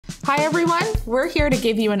Hi everyone, we're here to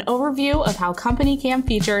give you an overview of how CompanyCam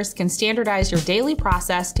features can standardize your daily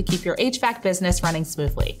process to keep your HVAC business running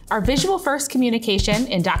smoothly. Our visual-first communication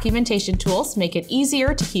and documentation tools make it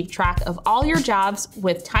easier to keep track of all your jobs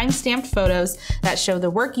with time-stamped photos that show the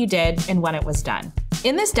work you did and when it was done.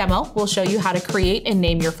 In this demo, we'll show you how to create and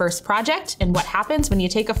name your first project and what happens when you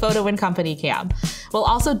take a photo in CompanyCam. We'll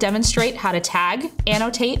also demonstrate how to tag,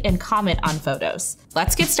 annotate, and comment on photos.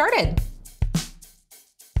 Let's get started.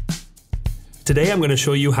 Today I'm going to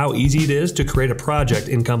show you how easy it is to create a project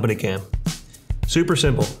in CompanyCam. Super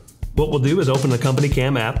simple. What we'll do is open the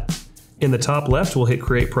CompanyCam app. In the top left, we'll hit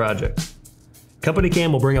Create Project.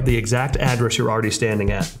 CompanyCam will bring up the exact address you're already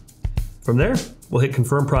standing at. From there, we'll hit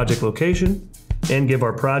Confirm Project Location and give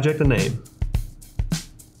our project a name.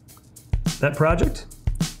 That project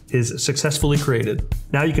is successfully created.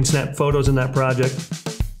 Now you can snap photos in that project.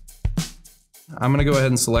 I'm going to go ahead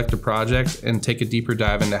and select a project and take a deeper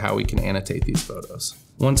dive into how we can annotate these photos.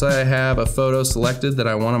 Once I have a photo selected that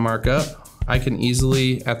I want to mark up, I can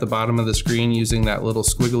easily, at the bottom of the screen using that little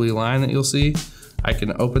squiggly line that you'll see, I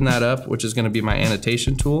can open that up, which is going to be my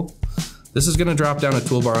annotation tool. This is going to drop down a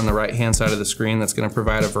toolbar on the right-hand side of the screen that's going to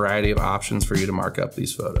provide a variety of options for you to mark up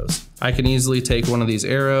these photos. I can easily take one of these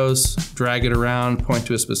arrows, drag it around, point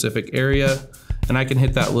to a specific area, and I can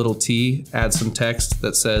hit that little T, add some text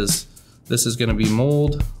that says, this is going to be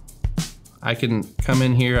mold. I can come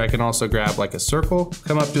in here, I can also grab like a circle,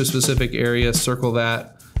 come up to a specific area, circle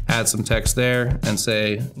that, add some text there, and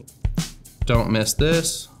say, don't miss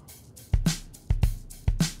this.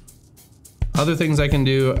 Other things I can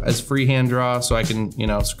do is freehand draw, so I can,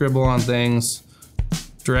 scribble on things,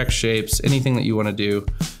 direct shapes, anything that you want to do,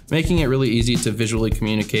 making it really easy to visually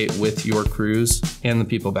communicate with your crews and the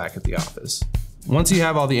people back at the office. Once you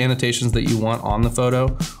have all the annotations that you want on the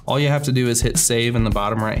photo, all you have to do is hit save in the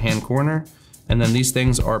bottom right-hand corner, and then these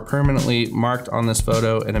things are permanently marked on this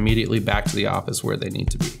photo and immediately back to the office where they need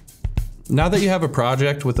to be. Now that you have a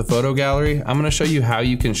project with a photo gallery, I'm going to show you how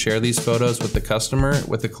you can share these photos with the customer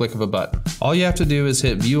with the click of a button. All you have to do is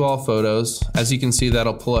hit view all photos. As you can see,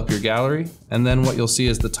 that'll pull up your gallery, and then what you'll see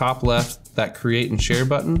is the top left, that create and share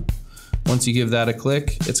button. Once you give that a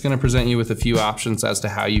click, it's going to present you with a few options as to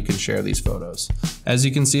how you can share these photos. As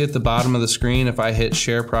you can see at the bottom of the screen, if I hit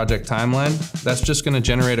Share Project Timeline, that's just going to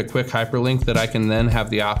generate a quick hyperlink that I can then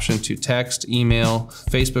have the option to text, email,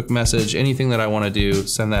 Facebook message, anything that I want to do,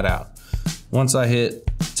 send that out. Once I hit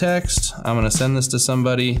text, I'm going to send this to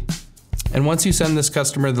somebody. And once you send this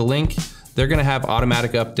customer the link, they're going to have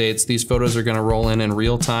automatic updates. These photos are going to roll in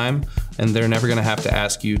real time, and they're never going to have to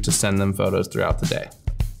ask you to send them photos throughout the day.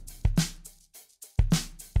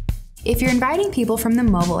 If you're inviting people from the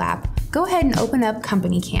mobile app, go ahead and open up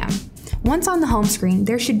CompanyCam. Once on the home screen,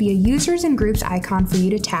 there should be a Users and Groups icon for you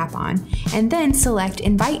to tap on, and then select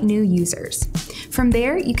Invite New Users. From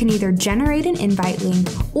there, you can either generate an invite link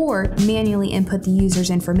or manually input the user's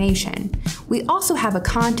information. We also have a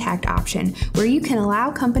contact option where you can allow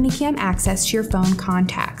CompanyCam access to your phone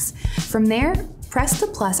contacts. From there, press the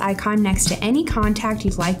plus icon next to any contact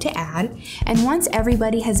you'd like to add, and once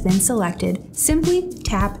everybody has been selected, simply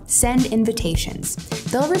tap Send Invitations.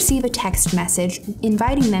 They'll receive a text message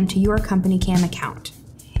inviting them to your CompanyCam account.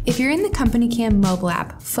 If you're in the CompanyCam mobile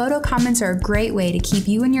app, photo comments are a great way to keep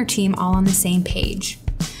you and your team all on the same page.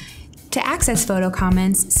 To access photo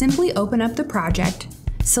comments, simply open up the project,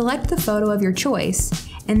 select the photo of your choice,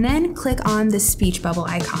 and then click on the speech bubble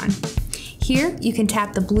icon. Here, you can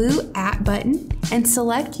tap the blue @ button and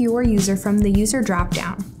select your user from the user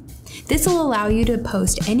dropdown. This will allow you to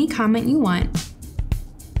post any comment you want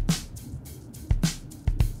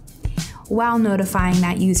while notifying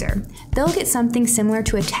that user. They'll get something similar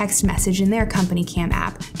to a text message in their CompanyCam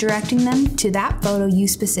app, directing them to that photo you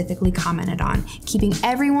specifically commented on, keeping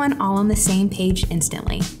everyone all on the same page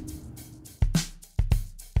instantly.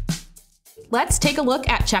 Let's take a look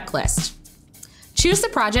at Checklist. Choose the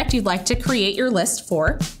project you'd like to create your list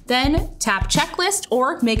for, then tap Checklist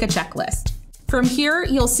or Make a Checklist. From here,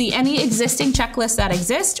 you'll see any existing checklists that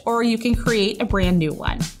exist, or you can create a brand new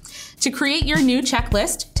one. To create your new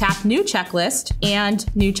checklist, tap New Checklist and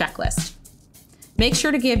New Checklist. Make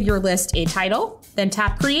sure to give your list a title, then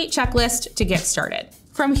tap Create Checklist to get started.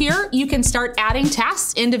 From here, you can start adding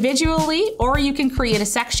tasks individually, or you can create a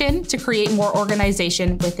section to create more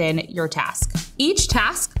organization within your task. Each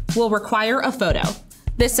task will require a photo.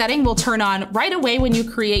 This setting will turn on right away when you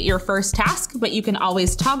create your first task, but you can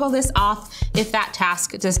always toggle this off if that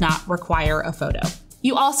task does not require a photo.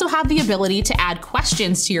 You also have the ability to add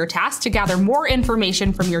questions to your task to gather more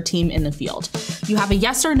information from your team in the field. You have a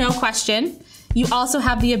yes or no question. You also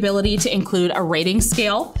have the ability to include a rating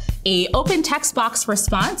scale a open text box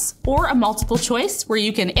response, or a multiple choice where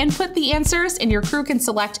you can input the answers and your crew can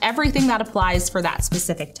select everything that applies for that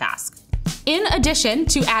specific task. In addition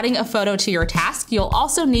to adding a photo to your task, you'll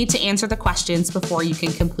also need to answer the questions before you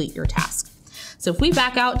can complete your task. So if we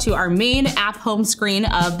back out to our main app home screen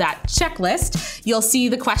of that checklist, you'll see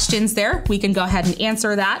the questions there. We can go ahead and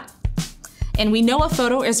answer that. And we know a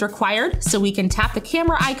photo is required, so we can tap the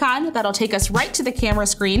camera icon. That'll take us right to the camera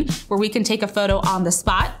screen where we can take a photo on the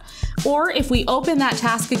spot. Or if we open that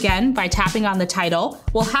task again by tapping on the title,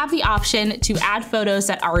 we'll have the option to add photos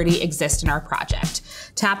that already exist in our project.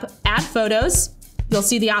 Tap Add Photos. You'll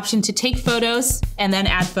see the option to take photos and then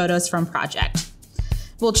add photos from project.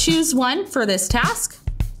 We'll choose one for this task.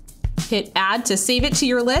 Hit Add to save it to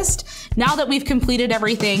your list. Now that we've completed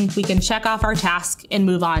everything, we can check off our task and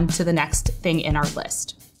move on to the next thing in our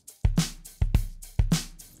list.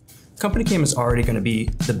 CompanyCam is already going to be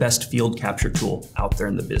the best field capture tool out there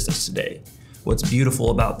in the business today. What's beautiful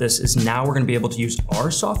about this is now we're going to be able to use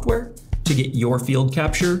our software to get your field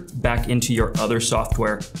capture back into your other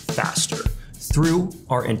software faster through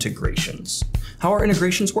our integrations. How our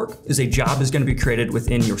integrations work is a job is going to be created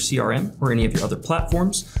within your CRM or any of your other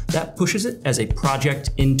platforms that pushes it as a project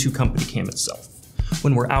into CompanyCam itself.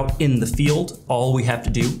 When we're out in the field, all we have to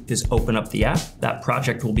do is open up the app. That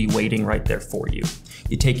project will be waiting right there for you.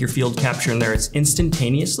 You take your field capture in there, it's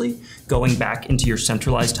instantaneously going back into your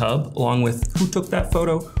centralized hub along with who took that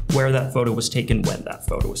photo, where that photo was taken, when that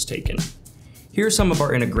photo was taken. Here are some of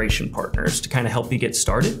our integration partners to kind of help you get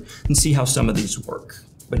started and see how some of these work.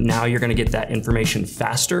 But now you're going to get that information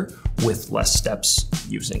faster with less steps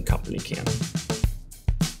using CompanyCam.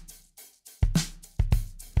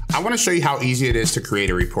 I want to show you how easy it is to create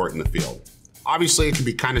a report in the field. Obviously, it can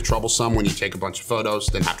be kind of troublesome when you take a bunch of photos,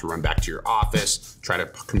 then have to run back to your office, try to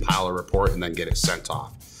compile a report, and then get it sent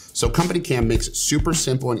off. So CompanyCam makes it super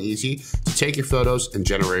simple and easy to take your photos and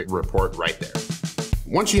generate a report right there.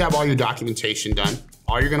 Once you have all your documentation done,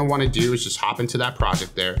 all you're going to want to do is just hop into that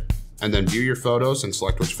project there, and then view your photos and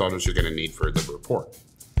select which photos you're going to need for the report.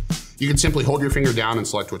 You can simply hold your finger down and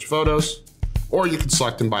select which photos, or you can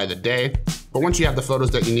select them by the day. But once you have the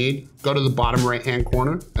photos that you need, go to the bottom right-hand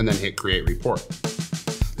corner and then hit Create Report.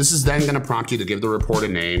 This is then going to prompt you to give the report a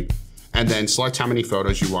name and then select how many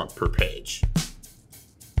photos you want per page.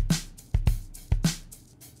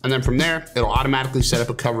 And then from there, it'll automatically set up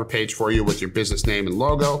a cover page for you with your business name and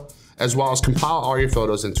logo, as well as compile all your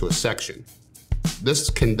photos into a section. This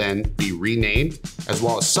can then be renamed as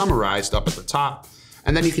well as summarized up at the top,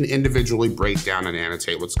 and then you can individually break down and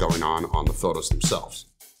annotate what's going on the photos themselves.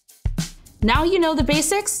 Now you know the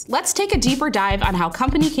basics, let's take a deeper dive on how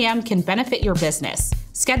CompanyCam can benefit your business.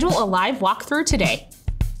 Schedule a live walkthrough today.